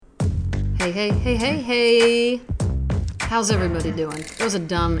Hey, hey, hey, hey, hey. How's everybody doing? It was a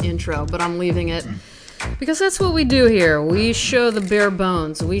dumb intro, but I'm leaving it because that's what we do here. We show the bare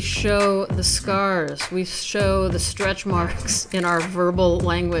bones. We show the scars. We show the stretch marks in our verbal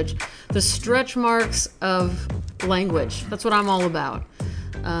language. The stretch marks of language. That's what I'm all about.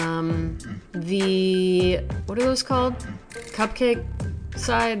 What are those called? Cupcake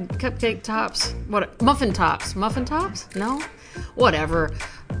tops? What? Muffin tops? Muffin tops? No? Whatever.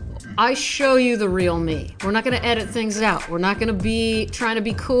 I show you the real me. We're not going to edit things out. We're not going to be trying to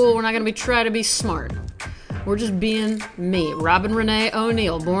be cool. We're not going to be trying to be smart. We're just being me. Robin Renee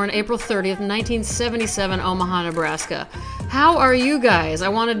O'Neill, born April 30th, 1977, Omaha, Nebraska. How are you guys? I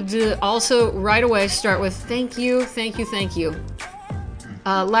wanted to also right away start with thank you.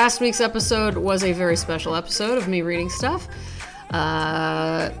 Last week's episode was a very special episode of me reading stuff.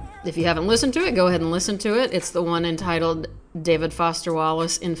 If you haven't listened to it, go ahead and listen to it. It's the one entitled David Foster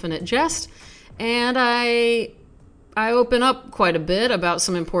Wallace, Infinite Jest. And I open up quite a bit about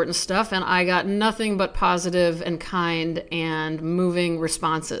some important stuff, and I got nothing but positive and kind and moving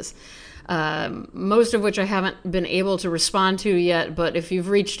responses. Most of which I haven't been able to respond to yet, but if you've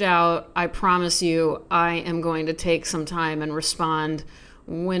reached out, I promise you I am going to take some time and respond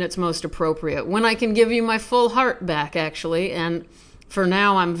when it's most appropriate. When I can give you my full heart back, actually, and for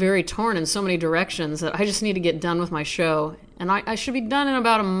now, I'm very torn in so many directions that I just need to get done with my show. And I should be done in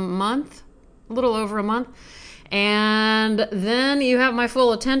about a month, a little over a month. And then you have my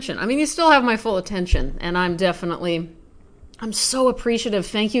full attention. I mean, you still have my full attention. And I'm so appreciative.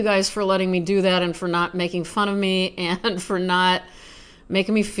 Thank you guys for letting me do that and for not making fun of me and for not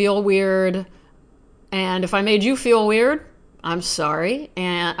making me feel weird. And if I made you feel weird, I'm sorry.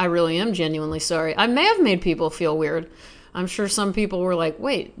 And I really am genuinely sorry. I may have made people feel weird. I'm sure some people were like,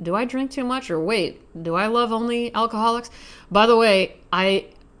 wait, do I drink too much? Or wait, do I love only alcoholics? By the way, I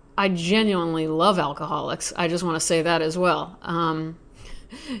genuinely love alcoholics. I just want to say that as well.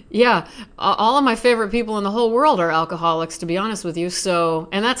 Yeah, all of my favorite people in the whole world are alcoholics, to be honest with you. So,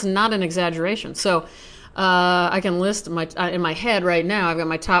 and that's not an exaggeration. So I can list in my head right now, I've got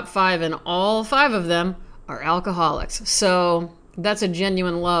my top 5, and all 5 of them are alcoholics. So that's a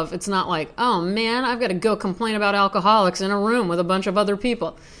genuine love. It's not like, oh man, I've got to go complain about alcoholics in a room with a bunch of other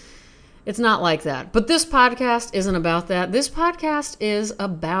people. It's not like that. But this podcast isn't about that. This podcast is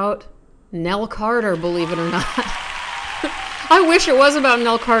about Nell Carter, believe it or not. I wish it was about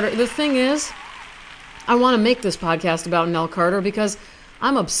Nell Carter. The thing is, I want to make this podcast about Nell Carter because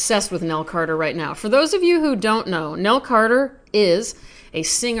I'm obsessed with Nell Carter right now. For those of you who don't know, Nell Carter is a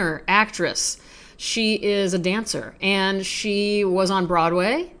singer, actress. She is a dancer, and she was on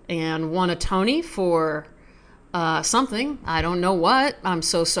Broadway and won a Tony for something. I don't know what. I'm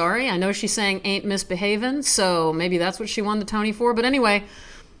so sorry. I know she sang Ain't Misbehavin', so maybe that's what she won the Tony for. But anyway,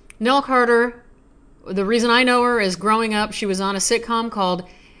 Nell Carter, the reason I know her is growing up, she was on a sitcom called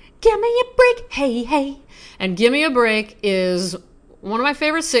Give Me a Break, Hey, Hey. And Give Me a Break is one of my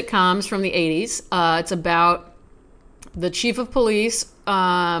favorite sitcoms from the 80s. It's about the chief of police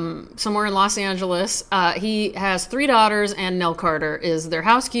somewhere in Los Angeles. He has 3 daughters, and Nell Carter is their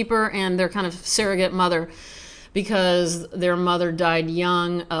housekeeper and their kind of surrogate mother because their mother died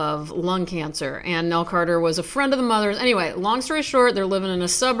young of lung cancer. And Nell Carter was a friend of the mother's. Anyway, long story short, they're living in a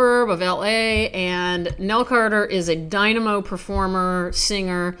suburb of LA, and Nell Carter is a dynamo performer,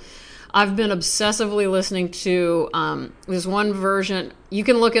 singer. I've been obsessively listening to this one version. You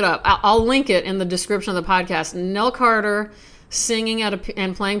can look it up. I'll link it in the description of the podcast. Nell Carter singing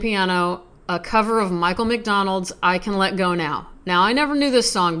and playing piano, a cover of Michael McDonald's I Can Let Go Now. Now, I never knew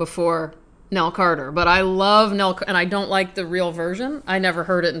this song before Nell Carter, but I love Nell, and I don't like the real version. I never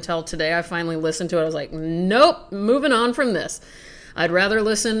heard it until today. I finally listened to it. I was like, nope, moving on from this. I'd rather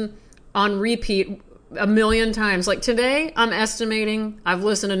listen on repeat a million times. Like today, I'm estimating I've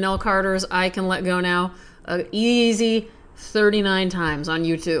listened to Nell Carter's I Can Let Go Now easy 39 times on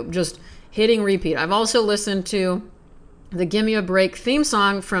YouTube, just hitting repeat. I've also listened to the Give Me a Break theme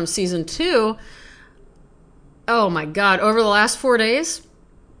song from season 2. Oh my God, over the last 4 days,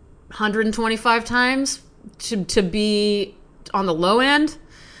 125 times to be on the low end.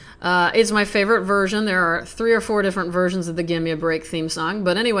 It's my favorite version. There are 3 or 4 different versions of the Give Me a Break theme song.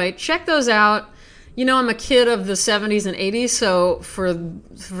 But anyway, check those out. You know, I'm a kid of the 70s and 80s, so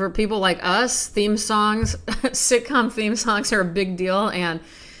for people like us, theme songs, sitcom theme songs are a big deal, and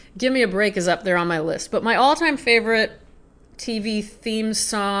Give Me a Break is up there on my list. But my all-time favorite TV theme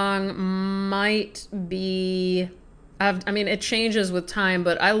song might be, it changes with time,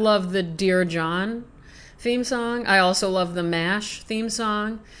 but I love the Dear John theme song. I also love the MASH theme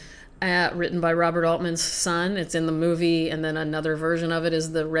song. written by Robert Altman's son. It's in the movie, and then another version of it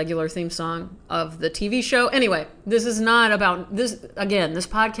is the regular theme song of the TV show. Anyway, this is not about this. Again, this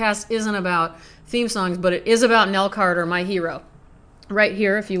podcast isn't about theme songs, but it is about Nell Carter, my hero. Right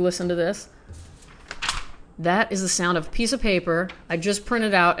here, if you listen to this, that is the sound of a piece of paper. I just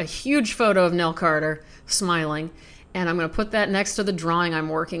printed out a huge photo of Nell Carter smiling, and I'm going to put that next to the drawing I'm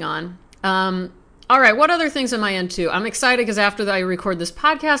working on. All right, what other things am I into? I'm excited because after I record this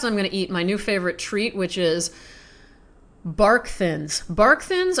podcast, I'm going to eat my new favorite treat, which is bark thins. Bark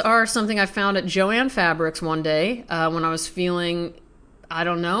thins are something I found at Joann Fabrics one day when I was feeling, I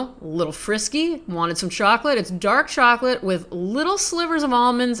don't know, a little frisky, wanted some chocolate. It's dark chocolate with little slivers of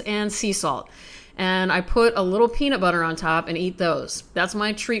almonds and sea salt. And I put a little peanut butter on top and eat those. That's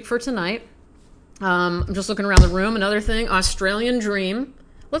my treat for tonight. I'm just looking around the room. Another thing, Australian Dream.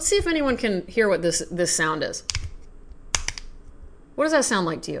 Let's see if anyone can hear what this sound is. What does that sound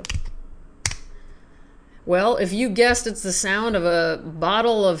like to you? Well, if you guessed it's the sound of a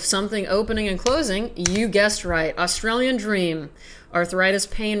bottle of something opening and closing, you guessed right. Australian Dream Arthritis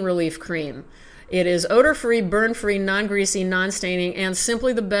Pain Relief Cream. It is odor-free, burn-free, non-greasy, non-staining, and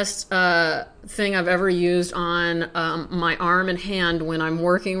simply the best thing I've ever used on my arm and hand when I'm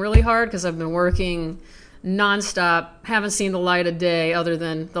working really hard, because I've been working nonstop, haven't seen the light of day other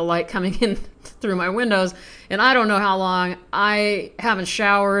than the light coming in through my windows, and I don't know how long. I haven't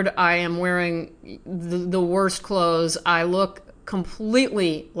showered. I am wearing the worst clothes. I look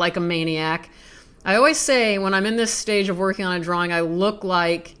completely like a maniac. I always say when I'm in this stage of working on a drawing, I look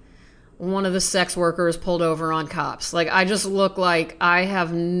like one of the sex workers pulled over on cops. Like, I just look like I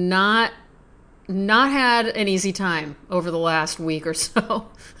have not had an easy time over the last week or so.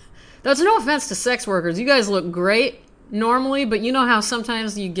 That's no offense to sex workers. You guys look great normally, but you know how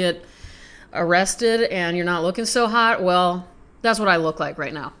sometimes you get arrested and you're not looking so hot? Well, that's what I look like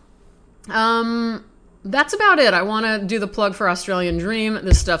right now. That's about it. I want to do the plug for Australian Dream.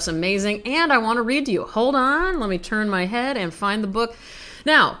 This stuff's amazing, and I want to read to you. Hold on. Let me turn my head and find the book.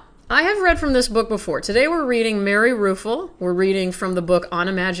 Now, I have read from this book before. Today we're reading Mary Ruefle. We're reading from the book On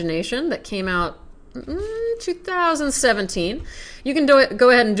Imagination that came out 2017. You can go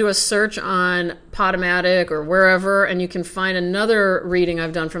ahead and do a search on Podomatic or wherever, and you can find another reading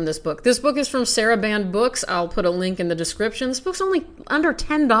I've done from this book. This book is from Sarah Band Books. I'll put a link in the description. This book's only under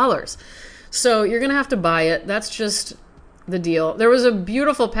 $10, so you're going to have to buy it. That's just the deal. There was a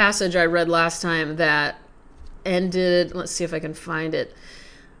beautiful passage I read last time that ended, let's see if I can find it.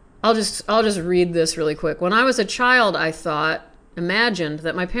 I'll just read this really quick. When I was a child, I imagined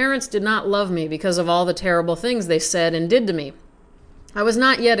that my parents did not love me because of all the terrible things they said and did to me. I was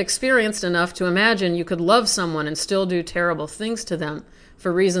not yet experienced enough to imagine you could love someone and still do terrible things to them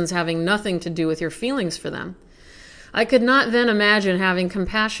for reasons having nothing to do with your feelings for them. I could not then imagine having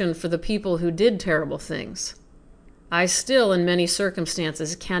compassion for the people who did terrible things. I still, in many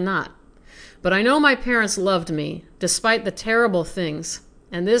circumstances, cannot. But I know my parents loved me, despite the terrible things,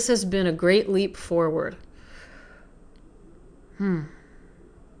 and this has been a great leap forward.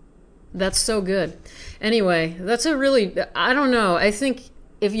 That's so good. Anyway, that's a really, I don't know. I think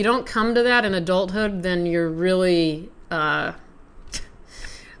if you don't come to that in adulthood, then you're really, I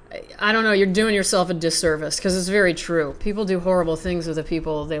don't know, you're doing yourself a disservice, because it's very true. People do horrible things with the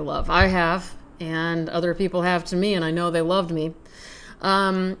people they love. I have, and other people have to me, and I know they loved me.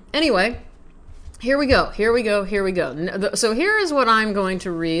 Anyway, here we go. So here is what I'm going to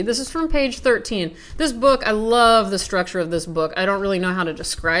read. This is from page 13. This book, I love the structure of this book. I don't really know how to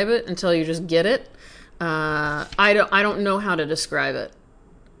describe it until you just get it. I don't know how to describe it.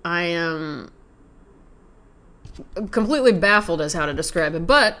 I am completely baffled as how to describe it.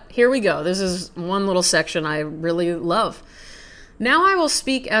 But here we go. This is one little section I really love. Now I will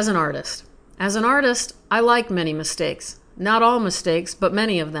speak as an artist. As an artist, I like many mistakes. Not all mistakes, but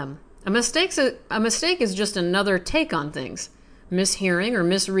many of them. A mistake is just another take on things. Mishearing or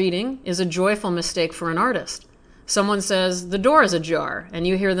misreading is a joyful mistake for an artist. Someone says, the door is ajar, and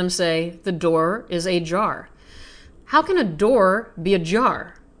you hear them say, the door is a jar. How can a door be a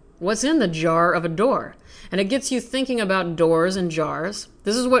jar? What's in the jar of a door? And it gets you thinking about doors and jars.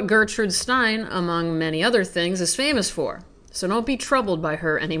 This is what Gertrude Stein, among many other things, is famous for. So don't be troubled by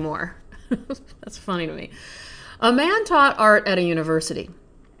her anymore. That's funny to me. A man taught art at a university.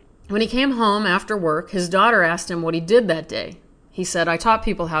 When he came home after work, his daughter asked him what he did that day. He said, I taught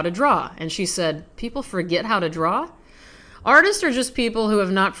people how to draw. And she said, people forget how to draw? Artists are just people who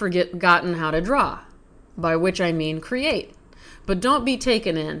have not forgotten how to draw, by which I mean create. But don't be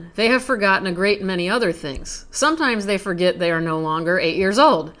taken in. They have forgotten a great many other things. Sometimes they forget they are no longer 8 years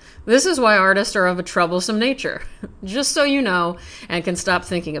old. This is why artists are of a troublesome nature. Just so you know, and can stop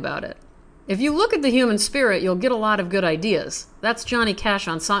thinking about it. If you look at the human spirit, you'll get a lot of good ideas. That's Johnny Cash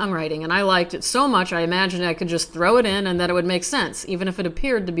on songwriting, and I liked it so much I imagined I could just throw it in and that it would make sense, even if it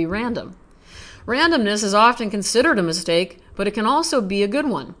appeared to be random. Randomness is often considered a mistake, but it can also be a good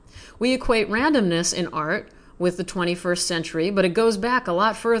one. We equate randomness in art with the 21st century, but it goes back a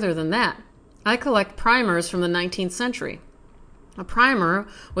lot further than that. I collect primers from the 19th century. A primer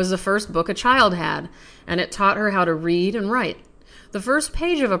was the first book a child had, and it taught her how to read and write. The first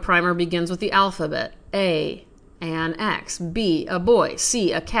page of a primer begins with the alphabet: A, an X, B, a boy,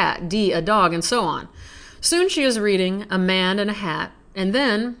 C, a cat, D, a dog, and so on. Soon she is reading a man in a hat, and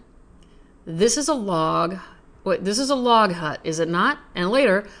then, this is a log hut, is it not? And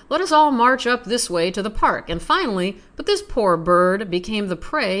later, let us all march up this way to the park. And finally, but this poor bird became the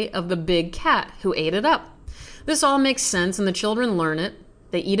prey of the big cat, who ate it up. This all makes sense, and the children learn it.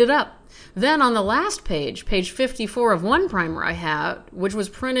 They eat it up. Then on the last page, page 54 of one primer I have, which was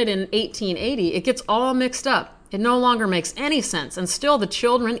printed in 1880, it gets all mixed up. It no longer makes any sense, and still the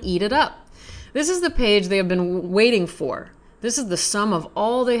children eat it up. This is the page they have been waiting for. This is the sum of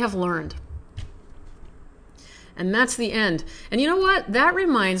all they have learned. And that's the end. And you know what? That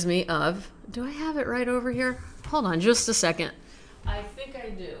reminds me of... Do I have it right over here? Hold on just a second. I think I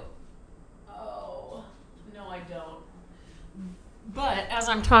do. Oh, no, I don't. But as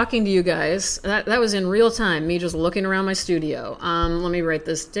I'm talking to you guys, that was in real time, me just looking around my studio. Let me write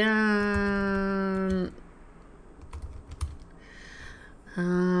this down.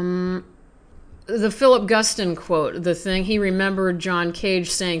 The Philip Guston quote, the thing, he remembered John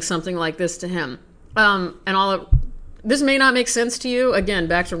Cage saying something like this to him. This may not make sense to you. Again,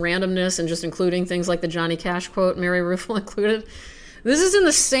 back to randomness and just including things like the Johnny Cash quote, Mary Ruefle included. This is in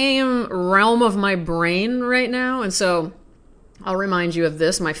the same realm of my brain right now, and so I'll remind you of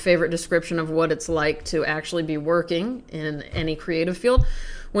this, my favorite description of what it's like to actually be working in any creative field.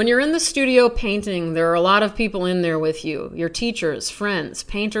 When you're in the studio painting, there are a lot of people in there with you. Your teachers, friends,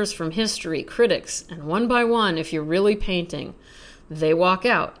 painters from history, critics, and one by one, if you're really painting, they walk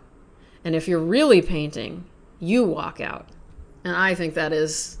out. And if you're really painting, you walk out. And I think that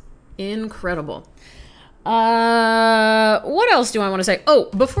is incredible. What else do I want to say?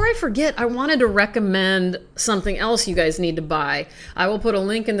 Oh, before I forget, I wanted to recommend something else you guys need to buy. I will put a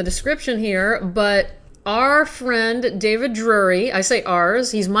link in the description here, but our friend David Drury, I say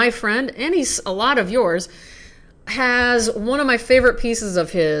ours, he's my friend, and he's a lot of yours, has one of my favorite pieces of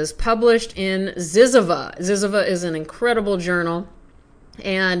his published in Zizova. Zizova is an incredible journal,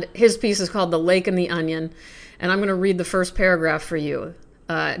 and his piece is called The Lake and the Onion, and I'm going to read the first paragraph for you.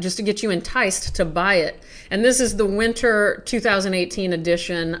 Just to get you enticed to buy it. And this is the winter 2018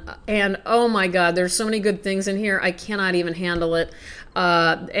 edition. And oh my God, there's so many good things in here. I cannot even handle it.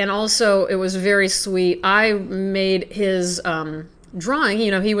 And also, it was very sweet. I made his drawing.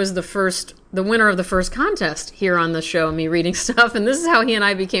 You know, he was the winner of the first contest here on the show, me reading stuff. And this is how he and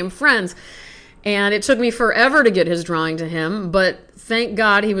I became friends. And it took me forever to get his drawing to him, but thank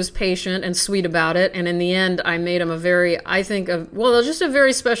God he was patient and sweet about it. And in the end, I made him just a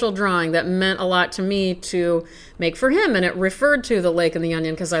very special drawing that meant a lot to me to make for him. And it referred to The Lake and the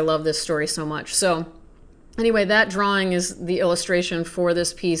Onion because I love this story so much. So anyway, that drawing is the illustration for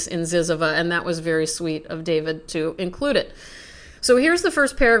this piece in Zizova, and that was very sweet of David to include it. So here's the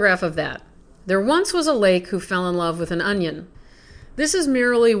first paragraph of that. There once was a lake who fell in love with an onion. This is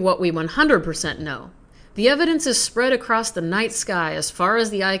merely what we 100% know. The evidence is spread across the night sky as far as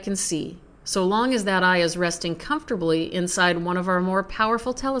the eye can see, so long as that eye is resting comfortably inside one of our more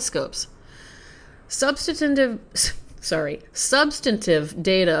powerful telescopes. Substantive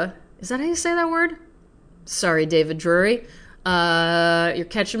data, is that how you say that word? Sorry, David Drury. You're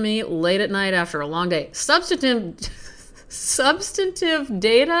catching me late at night after a long day. Substantive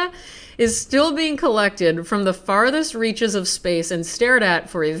data is still being collected from the farthest reaches of space and stared at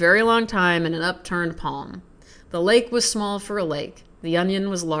for a very long time in an upturned palm. The lake was small for a lake. The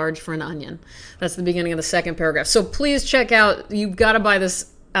onion was large for an onion. That's the beginning of the second paragraph. So please check out, you've got to buy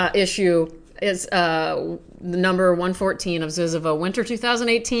this issue. It's the number 114 of Zizova, winter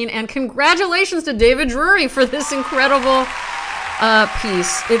 2018. And congratulations to David Drury for this incredible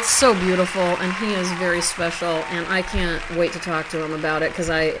piece. It's so beautiful, and he is very special, and I can't wait to talk to him about it because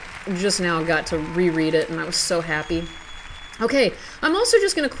I just now got to reread it, and I was so happy. Okay, I'm also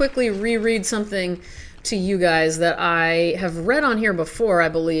just going to quickly reread something to you guys that I have read on here before, I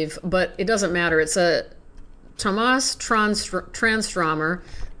believe, but it doesn't matter. It's a Tomas Transtromer.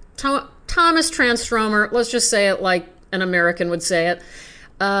 Thomas Transtromer, let's just say it like an American would say it.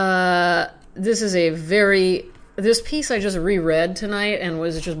 This piece I just reread tonight and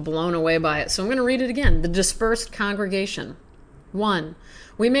was just blown away by it. So I'm going to read it again. The Dispersed Congregation. 1.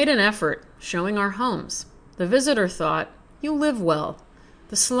 We made an effort, showing our homes. The visitor thought, you live well.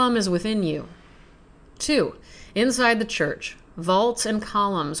 The slum is within you. 2. Inside the church, vaults and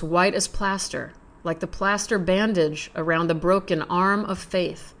columns white as plaster, like the plaster bandage around the broken arm of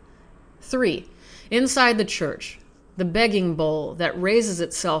faith. 3. Inside the church, the begging bowl that raises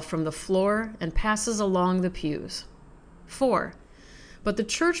itself from the floor and passes along the pews. 4. But the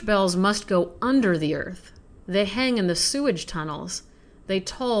church bells must go under the earth. They hang in the sewage tunnels. They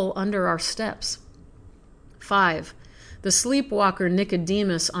toll under our steps. 5. The sleepwalker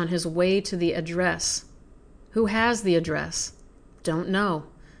Nicodemus on his way to the address. Who has the address? Don't know,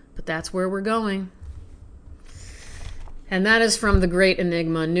 but that's where we're going. And that is from The Great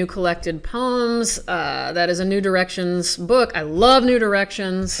Enigma, New Collected Poems. That is a New Directions book. I love New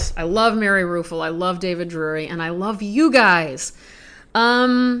Directions. I love Mary Ruefle. I love David Drury. And I love you guys.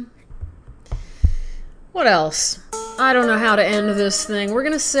 What else? I don't know how to end this thing. We're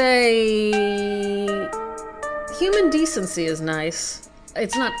going to say human decency is nice.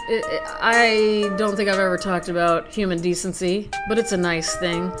 It's not... I don't think I've ever talked about human decency, but it's a nice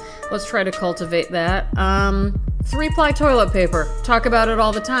thing. Let's try to cultivate that. 3-ply toilet paper. Talk about it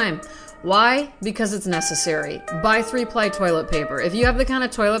all the time. Why? Because it's necessary. Buy 3-ply toilet paper. If you have the kind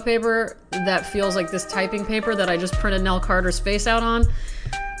of toilet paper that feels like this typing paper that I just printed Nell Carter's face out on,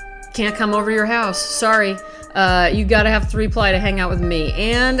 can't come over your house. Sorry. You gotta have 3-ply to hang out with me.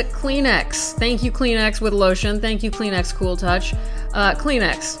 And Kleenex. Thank you, Kleenex with lotion. Thank you, Kleenex Cool Touch.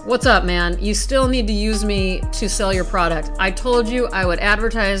 Kleenex, what's up, man? You still need to use me to sell your product. I told you I would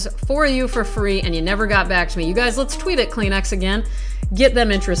advertise for you for free, and you never got back to me. You guys, let's tweet at Kleenex again. Get them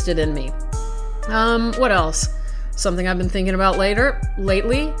interested in me. What else? Something I've been thinking about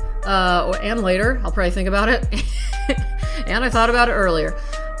lately, and later. I'll probably think about it. And I thought about it earlier.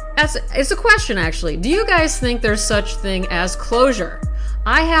 It's a question, actually. Do you guys think there's such thing as closure?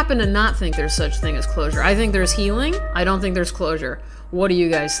 I happen to not think there's such thing as closure. I think there's healing. I don't think there's closure. What do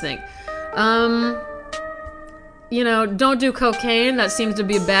you guys think? Don't do cocaine. That seems to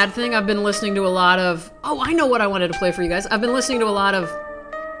be a bad thing. I've been listening to a lot of... Oh, I know what I wanted to play for you guys. I've been listening to a lot of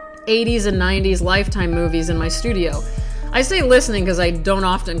 80s and 90s Lifetime movies in my studio. I say listening because I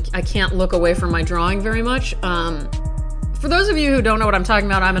can't look away from my drawing very much. For those of you who don't know what I'm talking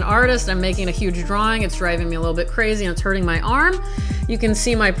about, I'm an artist. I'm making a huge drawing. It's driving me a little bit crazy and it's hurting my arm. You can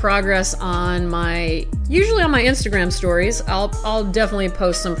see my progress usually on my Instagram stories. I'll definitely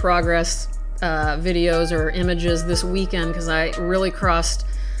post some progress videos or images this weekend because I really crossed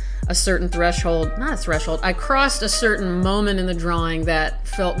a certain threshold. Not a threshold. I crossed a certain moment in the drawing that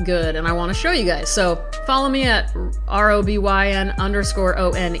felt good and I want to show you guys. So follow me at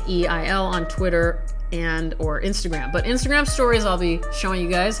ROBYN_ONEIL on Twitter and or Instagram. But Instagram stories, I'll be showing you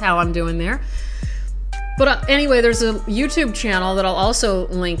guys how I'm doing there. But anyway, there's a YouTube channel that I'll also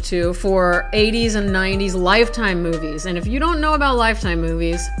link to for 80s and 90s Lifetime movies. And if you don't know about Lifetime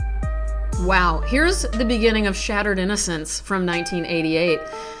movies, wow. Here's the beginning of Shattered Innocence from 1988.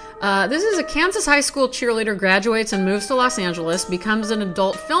 This is a Kansas high school cheerleader graduates and moves to Los Angeles, becomes an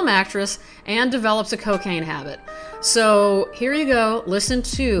adult film actress, and develops a cocaine habit. So here you go. Listen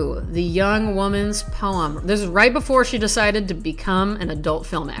to the young woman's poem. This is right before she decided to become an adult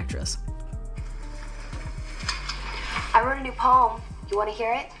film actress. I wrote a new poem. You want to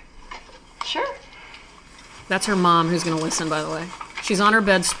hear it? Sure. That's her mom who's going to listen, by the way. She's on her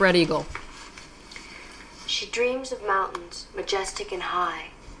bed, spread eagle. She dreams of mountains, majestic and high,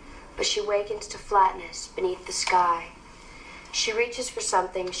 but she wakens to flatness beneath the sky. She reaches for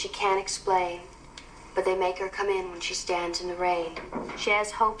something she can't explain, but they make her come in when she stands in the rain. She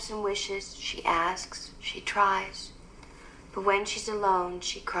has hopes and wishes, she asks, she tries, but when she's alone,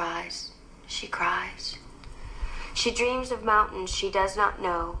 she cries, she cries. She dreams of mountains she does not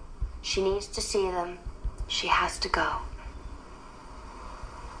know. She needs to see them. She has to go.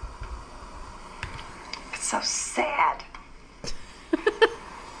 It's so sad.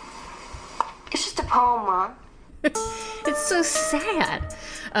 It's just a poem, Mom. It's so sad.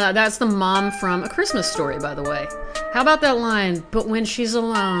 That's the mom from A Christmas Story, by the way. How about that line, but when she's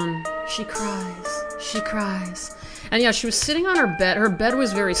alone, she cries, she cries. And yeah, she was sitting on her bed. Her bed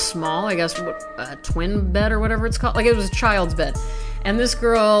was very small, I guess, a twin bed or whatever it's called. Like it was a child's bed. And this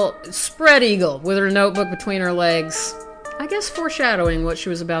girl, spread eagle, with her notebook between her legs, I guess foreshadowing what she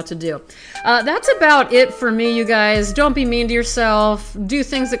was about to do. That's about it for me, you guys. Don't be mean to yourself. Do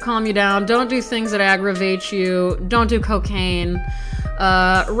things that calm you down. Don't do things that aggravate you. Don't do cocaine.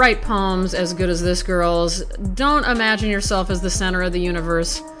 Write poems as good as this girl's. Don't imagine yourself as the center of the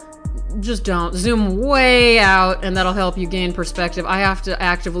universe. Just don't. Zoom way out, and that'll help you gain perspective. I have to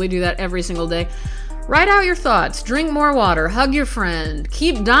actively do that every single day. Write out your thoughts. Drink more water. Hug your friend.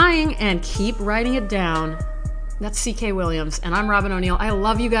 Keep dying and keep writing it down. That's C.K. Williams, and I'm Robin O'Neill. I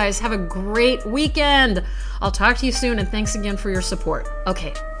love you guys. Have a great weekend. I'll talk to you soon, and thanks again for your support.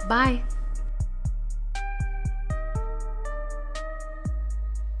 Okay, bye.